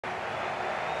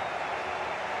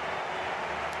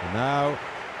And now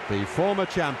the former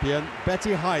champion,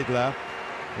 Betty Heidler,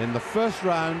 in the first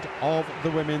round of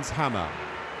the women's hammer.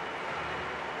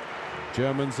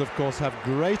 Germans, of course, have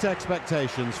great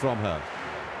expectations from her.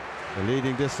 The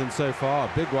leading distance so far,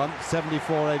 a big one,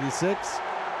 74.86.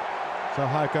 So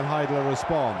how can Heidler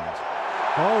respond?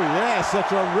 Oh yes, a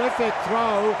terrific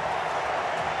throw.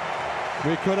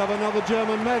 We could have another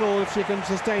German medal if she can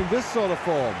sustain this sort of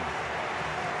form.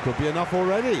 Could be enough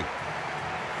already.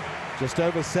 Just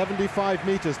over 75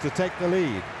 meters to take the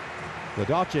lead.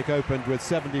 Wlodarczyk opened with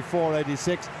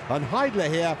 74.86 and Heidler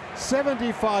here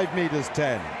 75 meters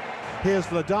 10. Here's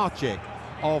Wlodarczyk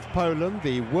of Poland,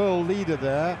 the world leader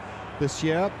there this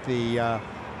year, the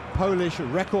Polish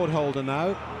record holder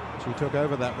now. She took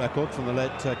over that record from the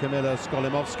late Kamila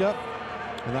Skolimowska,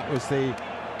 and that was the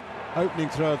opening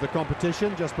throw of the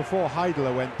competition just before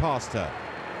Heidler went past her.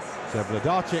 So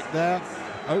Wlodarczyk there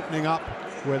opening up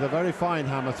with a very fine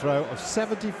hammer throw of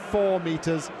 74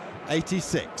 meters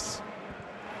 86.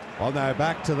 Well, now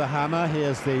back to the hammer.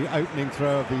 Here's the opening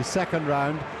throw of the second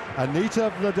round.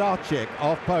 Anita Wlodarczyk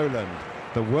of Poland,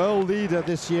 the world leader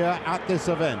this year at this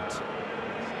event.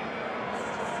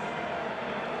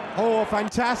 Oh, a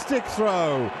fantastic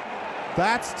throw.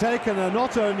 That's taken her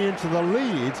not only into the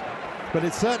lead, but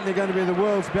it's certainly going to be the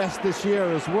world's best this year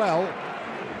as well.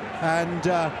 And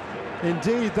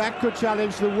indeed, that could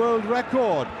challenge the world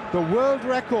record. The world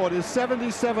record is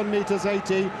 77 meters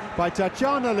 80 by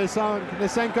Tatiana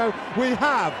Lysenko. We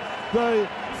have the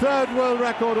third world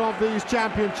record of these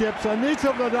championships,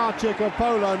 Anita Wlodarczyk of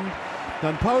Poland.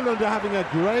 And Poland are having a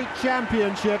great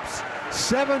championships,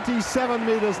 77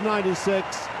 meters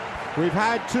 96. We've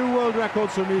had two world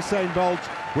records from Usain Bolt.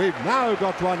 We've now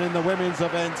got one in the women's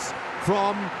events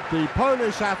from the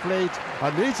Polish athlete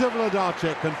Anita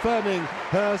Wlodarczyk, confirming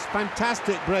her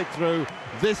fantastic breakthrough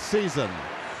this season.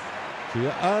 She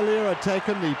earlier had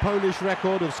taken the Polish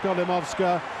record of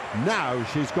Skolimowska. Now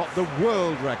she's got the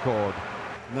world record.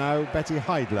 Now Betty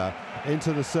Heidler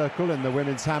into the circle in the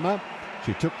women's hammer.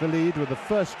 She took the lead with the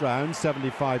first round,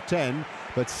 75-10,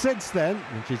 but since then,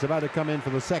 and she's about to come in for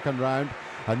the second round,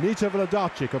 Anita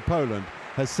Wlodarczyk of Poland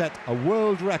has set a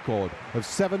world record of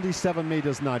 77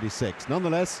 meters 96.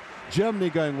 Nonetheless, Germany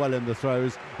going well in the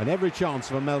throws, and every chance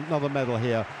of another medal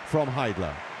here from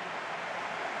Heidler.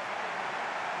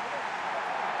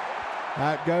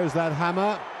 Out goes that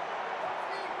hammer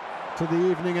to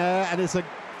the evening air, and it's a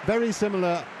very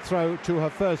similar throw to her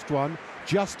first one,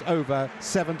 just over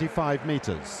 75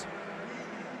 meters.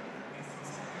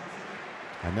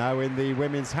 And now in the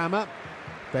women's hammer,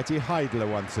 Betty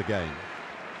Heidler once again.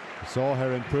 We saw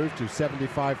her improve to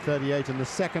 75.38 in the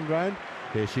second round.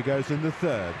 Here she goes in the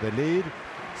third. The lead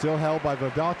still held by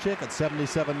Wlodarczyk at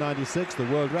 77.96,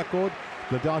 the world record.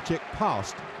 Wlodarczyk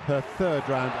passed her third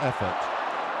round effort.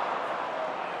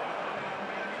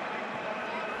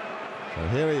 So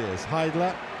here he is,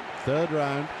 Heidler, third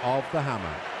round of the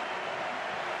hammer.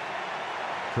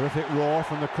 Terrific roar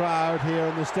from the crowd here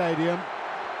in the stadium.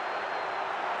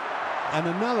 And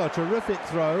another terrific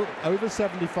throw over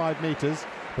 75 meters,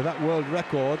 but that world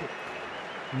record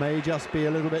may just be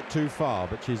a little bit too far,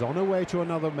 but she's on her way to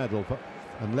another medal,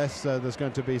 unless there's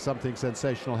going to be something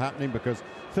sensational happening, because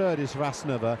third is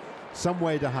Rasnova, some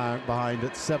way behind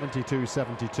at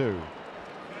 72.72.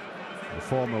 The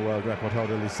former world record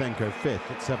holder Lysenko fifth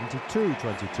at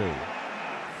 72.22.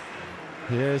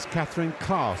 Here's Catherine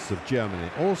Klaas of Germany,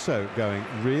 also going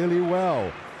really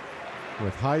well,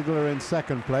 with Heidler in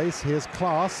second place. Here's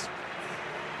Klaas.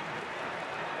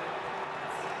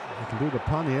 I can do the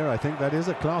pun here. I think that is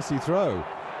a classy throw.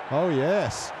 Oh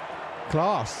yes,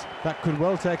 Klaas. That could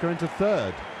well take her into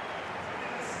third.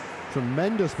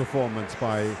 Tremendous performance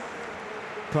by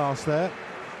Klaas there.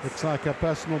 Looks like a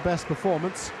personal best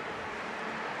performance.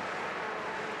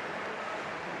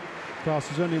 Klaas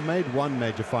has only made one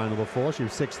major final before. She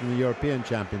was sixth in the European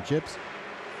Championships.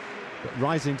 But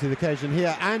rising to the occasion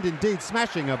here, and indeed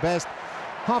smashing her best.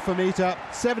 Half a metre,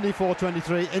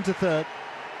 74.23 into third.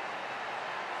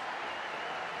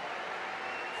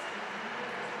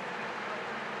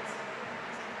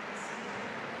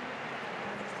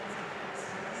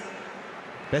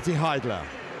 Betty Heidler.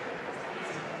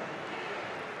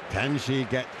 Can she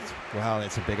get, well,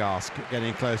 it's a big ask,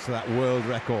 getting close to that world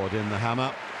record in the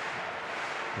hammer.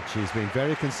 But she's been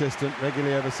very consistent,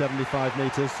 regularly over 75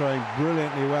 meters, throwing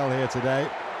brilliantly well here today.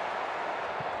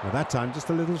 At that time, just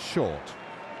a little short.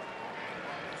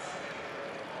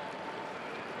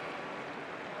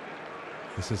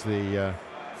 This is the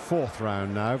fourth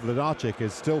round now. Wlodarczyk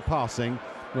is still passing.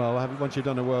 Well, once you've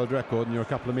done a world record and you're a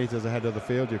couple of meters ahead of the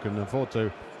field, you can afford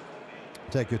to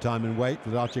Take your time and wait.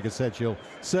 Vladarchik has said she'll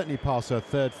certainly pass her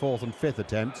third, fourth and fifth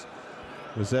attempts.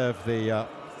 Reserve the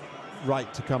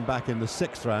right to come back in the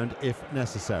sixth round if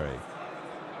necessary.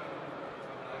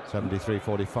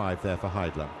 73.45 there for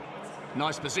Heidler.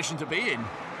 Nice position to be in.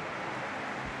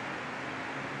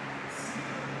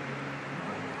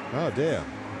 Oh dear.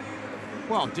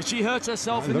 Well, did she hurt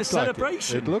herself in the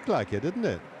celebration? It looked like it, didn't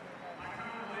it?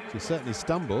 She certainly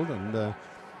stumbled, and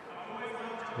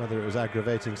whether it was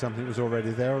aggravating something that was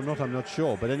already there or not, I'm not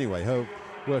sure. But anyway, her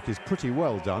work is pretty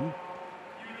well done.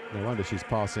 No wonder she's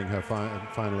passing her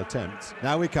final attempts.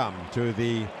 Now we come to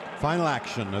the final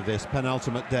action of this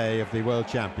penultimate day of the World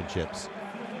Championships.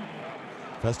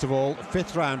 First of all,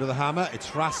 fifth round of the hammer. It's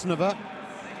Rasnova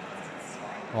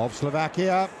of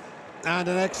Slovakia, and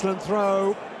an excellent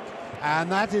throw.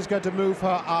 And that is going to move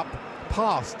her up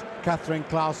past Catherine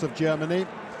Klaus of Germany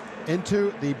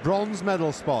into the bronze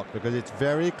medal spot, because it's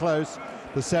very close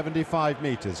to 75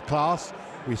 meters. Klaus,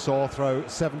 we saw throw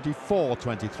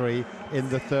 74.23 in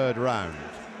the third round.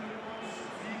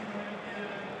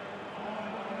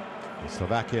 The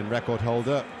Slovakian record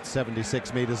holder,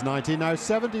 76 meters 90, now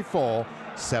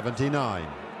 74.79.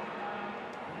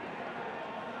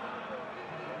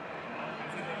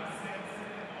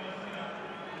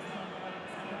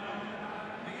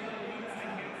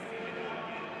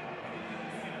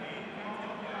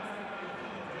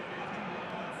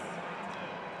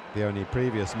 The only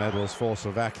previous medals for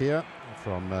Slovakia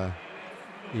from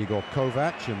Igor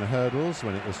Kovac in the hurdles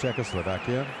when it was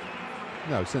Czechoslovakia.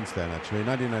 No, since then actually,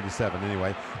 1997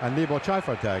 anyway. And Libor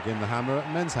Chaifartag in the hammer,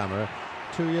 men's hammer,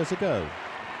 2 years ago.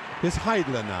 Here's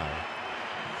Heidler now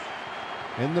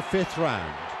in the fifth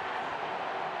round.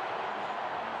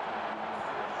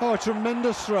 Oh, a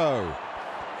tremendous throw.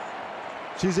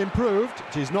 She's improved.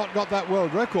 She's not got that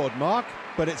world record mark,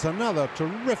 but it's another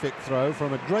terrific throw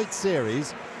from a great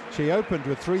series. She opened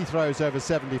with 3 throws over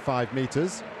 75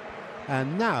 meters,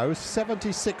 and now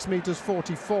 76 meters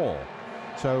 44.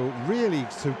 So really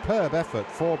superb effort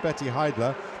for Betty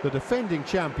Heidler. The defending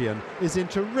champion is in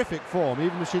terrific form,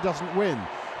 even if she doesn't win.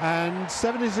 And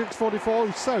 76.44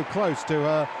 is so close to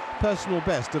her personal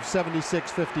best of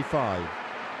 76.55. Well,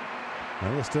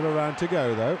 there's still a round to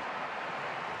go, though.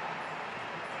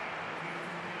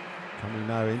 Coming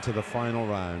now into the final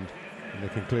round in the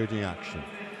concluding action.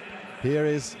 Here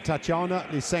is Tatiana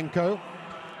Lysenko.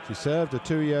 She served a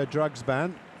 2-year drugs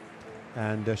ban,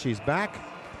 and she's back,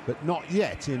 but not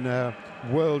yet in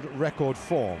world record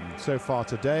form. So far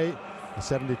today, a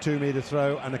 72-meter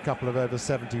throw and a couple of over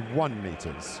 71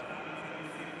 meters.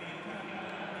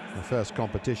 The first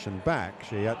competition back,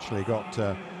 she actually got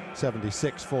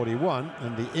 76.41,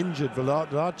 and the injured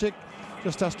Vladarchik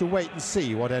just has to wait and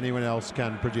see what anyone else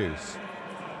can produce.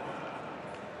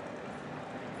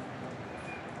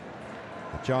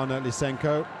 Jana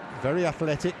Lysenko, very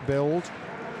athletic build,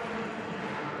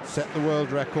 set the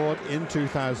world record in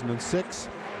 2006,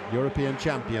 European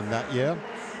champion that year.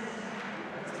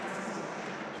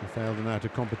 She failed an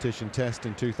out-of-competition test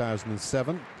in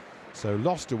 2007, so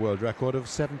lost a world record of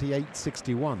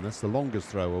 78.61. That's the longest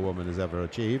throw a woman has ever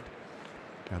achieved,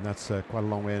 and that's quite a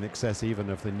long way in excess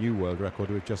even of the new world record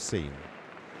we've just seen.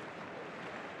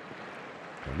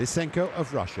 And Lysenko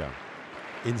of Russia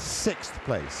in 6th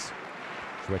place.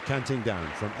 So we're counting down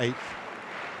from 8th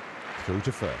through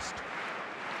to 1st.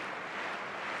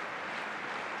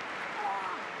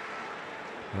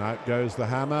 And out goes the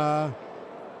hammer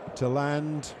to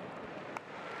land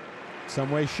some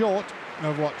way short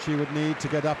of what she would need to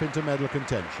get up into medal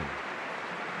contention.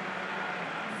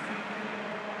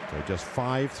 So just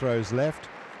 5 throws left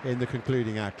in the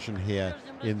concluding action here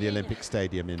in the Olympic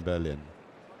Stadium in Berlin.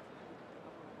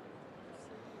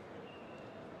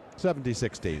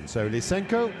 70.16. So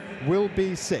Lysenko will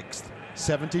be 6th,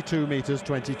 72 meters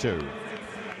 22.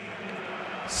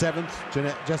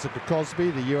 7th, Jessica Cosby,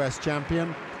 the US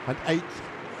champion, and 8th,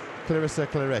 Clarissa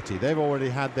Claretti. They've already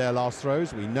had their last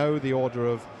throws. We know the order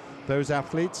of those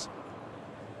athletes.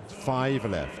 It's 5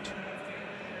 left.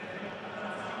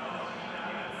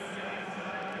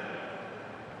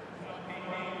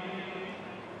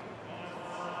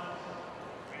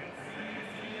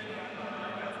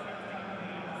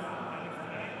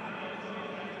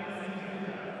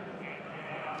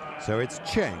 So it's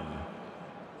Cheng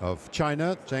of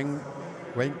China, Cheng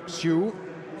Wenxiu,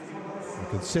 a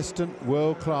consistent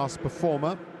world-class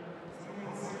performer.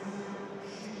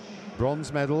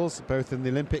 Bronze medals both in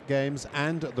the Olympic Games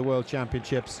and at the World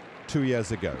Championships 2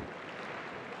 years ago.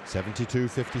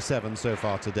 72.57 so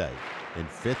far today, in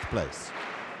 5th place.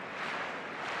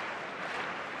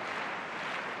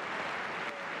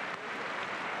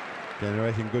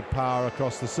 Generating good power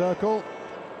across the circle.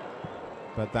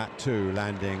 but that too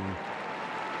landing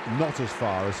not as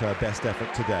far as her best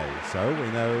effort today. So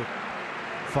we know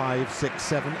 5, 6,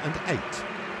 7 and 8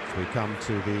 as we come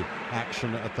to the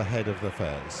action at the head of the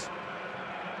fairs.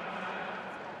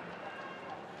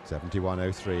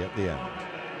 71.03 at the end.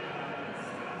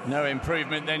 No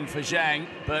improvement then for Zhang,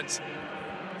 but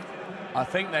I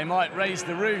think they might raise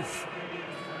the roof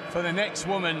for the next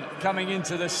woman coming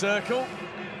into the circle.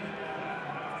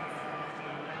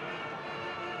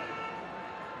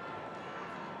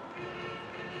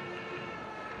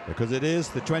 Because it is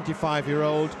the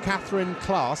 25-year-old Catherine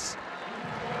Klaas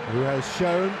who has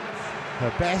shown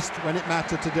her best when it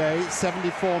mattered today,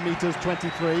 74 meters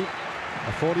 23,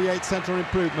 a 48 center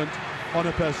improvement on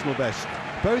her personal best.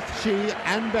 Both she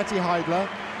and Betty Heidler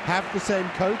have the same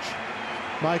coach,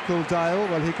 Michael Dial.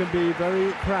 Well, he can be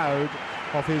very proud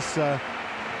of his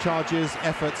charges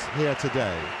efforts here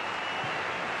today.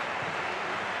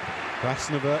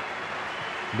 Krasnova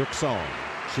looks on.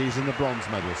 She's in the bronze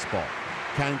medal spot.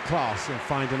 Can Klaas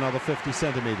find another 50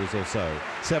 centimeters or so?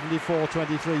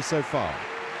 74.23 so far.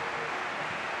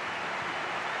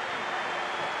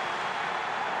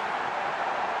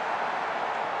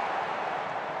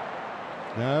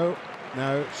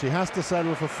 No, she has to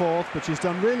settle for fourth, but she's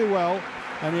done really well.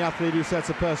 Any athlete who sets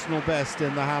a personal best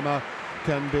in the hammer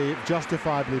can be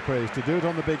justifiably praised. To do it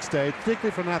on the big stage,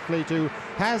 particularly for an athlete who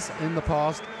has in the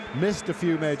past missed a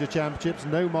few major championships,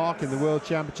 no mark in the World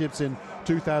Championships in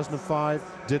 2005,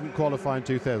 didn't qualify in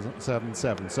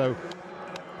 2007. So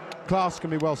Klaas can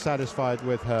be well satisfied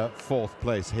with her fourth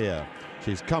place here.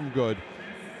 She's come good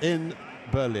in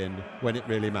Berlin when it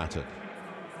really mattered.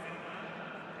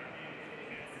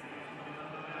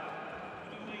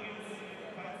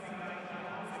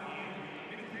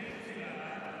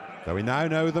 So we now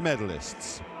know the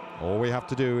medalists. All we have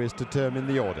to do is determine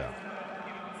the order.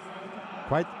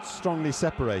 Quite strongly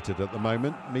separated at the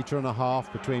moment, 1.5 meters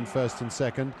between first and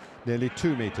second, nearly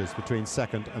 2 meters between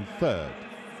second and third.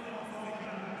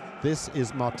 This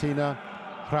is Martina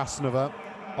Krasnova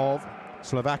of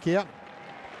Slovakia.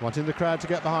 Wanting the crowd to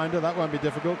get behind her, that won't be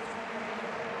difficult.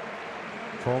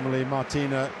 Formerly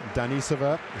Martina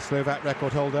Danisova, the Slovak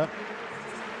record holder.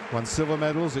 Won silver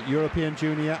medals at European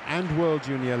junior and world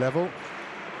junior level,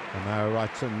 and now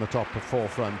right in the top of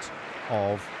forefront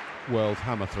of world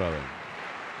hammer throwing.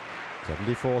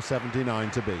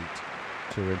 74.79 to beat.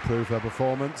 To improve her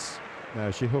performance,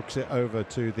 now she hooks it over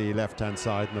to the left-hand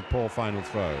side in the poor final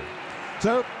throw.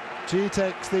 So she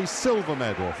takes the silver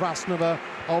medal, Krasnova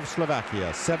of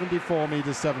Slovakia, 74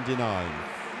 meters 79.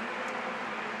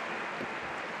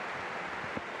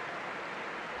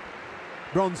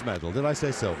 Bronze medal, did I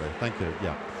say silver? Thank you,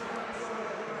 yeah.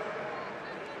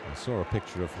 I saw a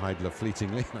picture of Heidler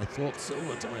fleetingly and I thought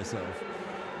silver to myself.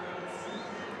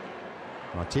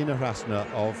 Martina Krasnova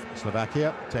of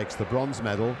Slovakia takes the bronze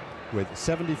medal with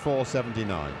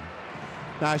 74.79.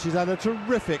 Now she's had a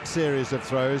terrific series of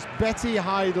throws. Betty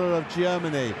Heidler of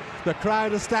Germany. The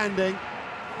crowd are standing.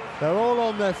 They're all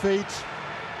on their feet,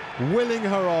 willing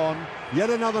her on. Yet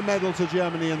another medal to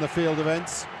Germany in the field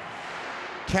events.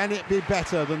 Can it be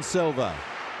better than silver?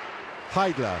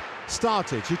 Heidler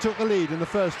started, she took the lead in the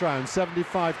first round,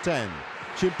 75.10.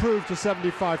 She improved to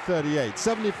 75.38,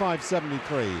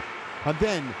 75.73. And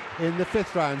then in the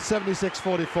fifth round,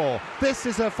 76.44. This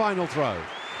is her final throw.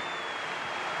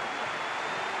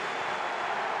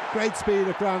 Great speed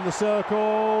around the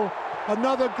circle.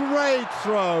 Another great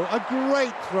throw, a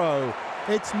great throw.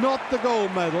 It's not the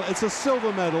gold medal, it's a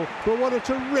silver medal, but what a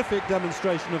terrific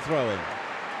demonstration of throwing.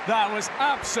 That was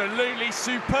absolutely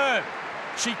superb.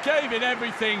 She gave it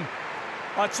everything.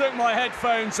 I took my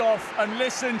headphones off and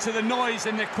listened to the noise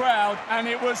in the crowd, and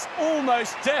it was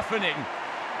almost deafening.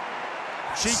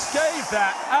 She gave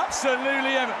that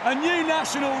absolutely everything. A new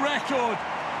national record.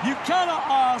 You cannot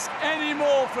ask any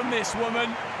more from this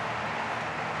woman.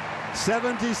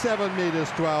 77 meters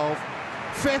 12,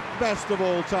 fifth best of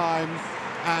all time,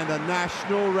 and a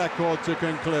national record to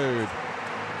conclude.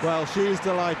 Well, she's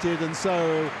delighted, and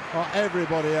so are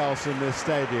everybody else in this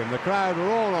stadium. The crowd are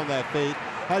all on their feet.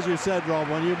 As you said, Ron,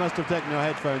 when you must have taken your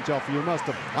headphones off, you must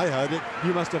have, I heard it,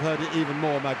 you must have heard it even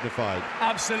more magnified.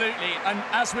 Absolutely, and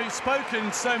as we've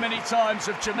spoken so many times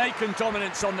of Jamaican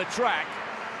dominance on the track,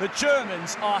 the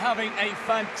Germans are having a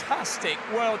fantastic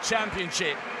World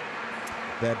Championship.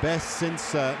 Their best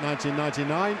since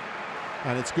 1999,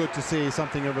 and it's good to see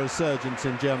something of a resurgence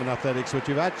in German athletics, which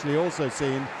you've actually also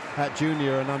seen at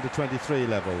junior and under 23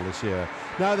 level this year.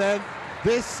 Now then,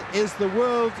 this is the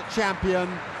world champion,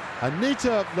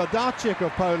 Anita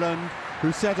of Poland,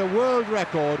 who set a world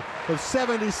record of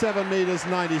 77 meters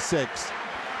 96.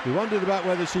 We wondered about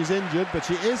whether she's injured, but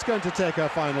she is going to take her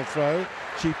final throw.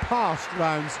 She passed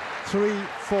rounds 3,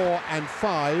 4 and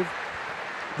 5.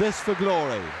 This for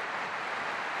glory.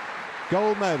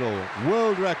 Gold medal,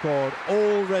 world record,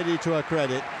 all ready to her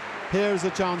credit. Here's a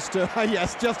chance to,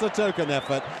 yes, just a token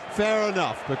effort. Fair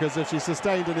enough, because if she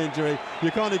sustained an injury,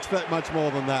 you can't expect much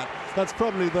more than that. That's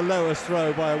probably the lowest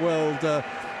throw by a world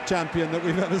champion that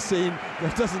we've ever seen.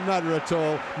 It doesn't matter at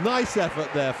all. Nice effort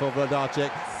there for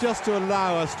Wlodarczyk, just to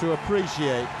allow us to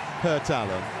appreciate her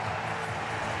talent.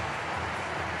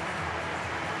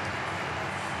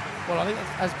 Well, I think,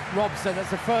 as Rob said,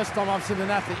 that's the first time I've seen an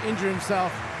athlete injure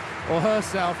himself or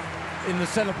herself in the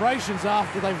celebrations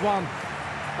after they've won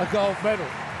a gold medal.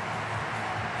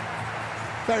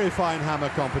 Very fine hammer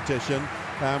competition,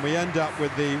 and we end up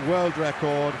with the world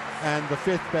record and the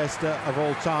 5th best of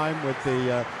all time, with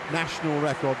the national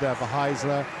record there for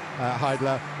Heidler,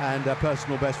 and a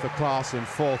personal best for class in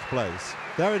 4th place.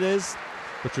 There it is,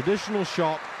 the traditional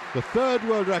shot, the 3rd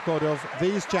world record of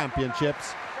these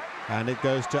championships, and it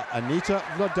goes to Anita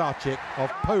Wlodarczyk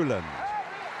of Poland.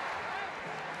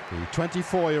 The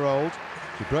 24-year-old,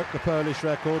 she broke the Polish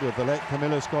record with the late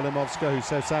Kamila Skolimowska, who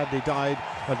so sadly died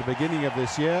at the beginning of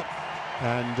this year,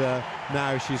 and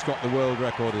now she's got the world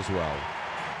record as well.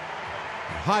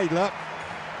 Heidler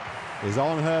is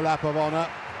on her lap of honour,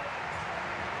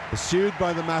 pursued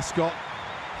by the mascot.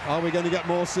 Are we going to get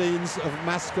more scenes of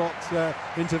mascot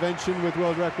intervention with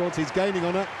world records? He's gaining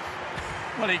on her.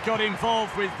 Well, he got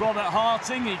involved with Robert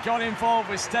Harting, he got involved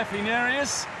with Steffi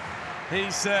Nereus.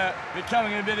 He's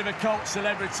becoming a bit of a cult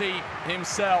celebrity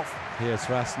himself. Here's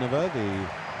Rasnova, the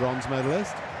bronze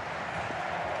medalist.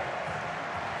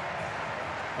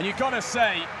 And you've got to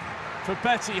say, for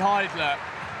Betty Heidler,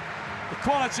 the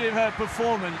quality of her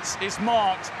performance is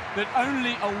marked that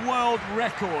only a world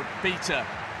record beat her.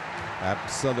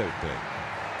 Absolutely.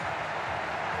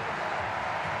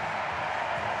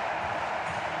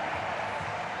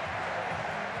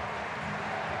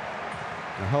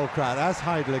 The whole crowd, as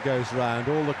Heidler goes round,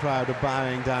 all the crowd are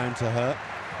bowing down to her.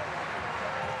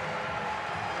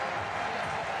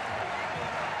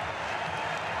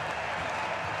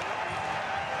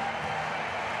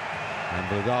 And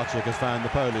Wlodarczyk has found the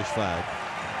Polish flag.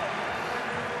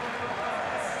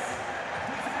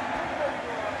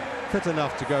 Fit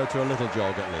enough to go to a little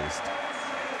jog at least.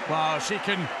 Well, she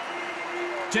can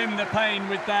dim the pain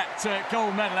with that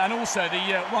gold medal, and also the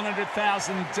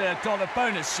 $100,000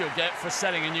 bonus she'll get for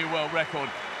setting a new world record.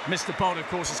 Mr. Bolt, of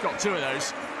course, has got 2 of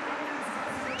those.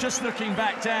 Just looking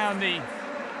back down the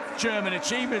German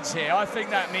achievements here, I think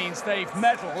that means they've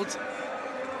medalled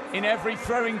in every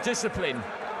throwing discipline.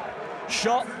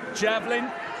 Shot, javelin,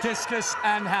 discus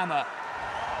and hammer.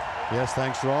 Yes,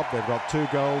 thanks, Rob. They've got 2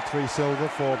 gold, 3 silver,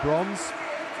 4 bronze.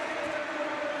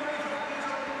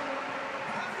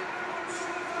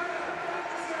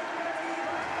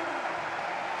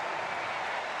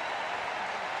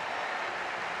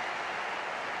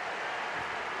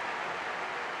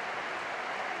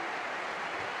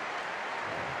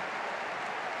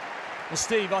 Well,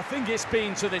 Steve, I think it's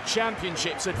been to the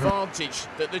championship's advantage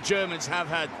that the Germans have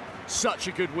had such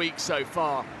a good week so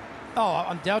far. Oh,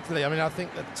 undoubtedly. I mean, I think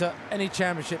that any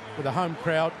championship with a home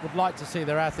crowd would like to see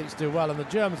their athletes do well, and the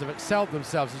Germans have excelled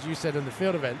themselves, as you said, in the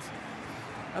field events.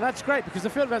 And that's great, because the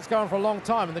field events go on for a long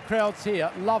time, and the crowds here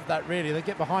love that, really. They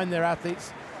get behind their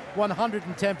athletes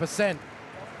 110%.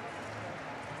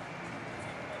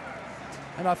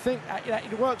 And I think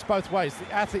it works both ways.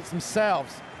 The athletes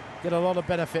themselves get a lot of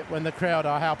benefit when the crowd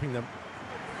are helping them.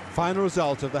 Final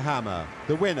result of the hammer.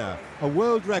 The winner, a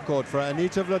world record for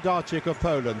Anita Wlodarczyk of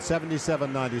Poland,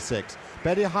 77.96.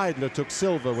 Betty Heidler took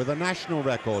silver with a national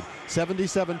record,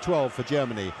 77.12 for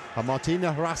Germany. And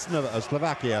Martina Hrasnova of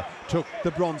Slovakia took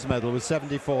the bronze medal with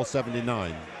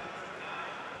 74.79.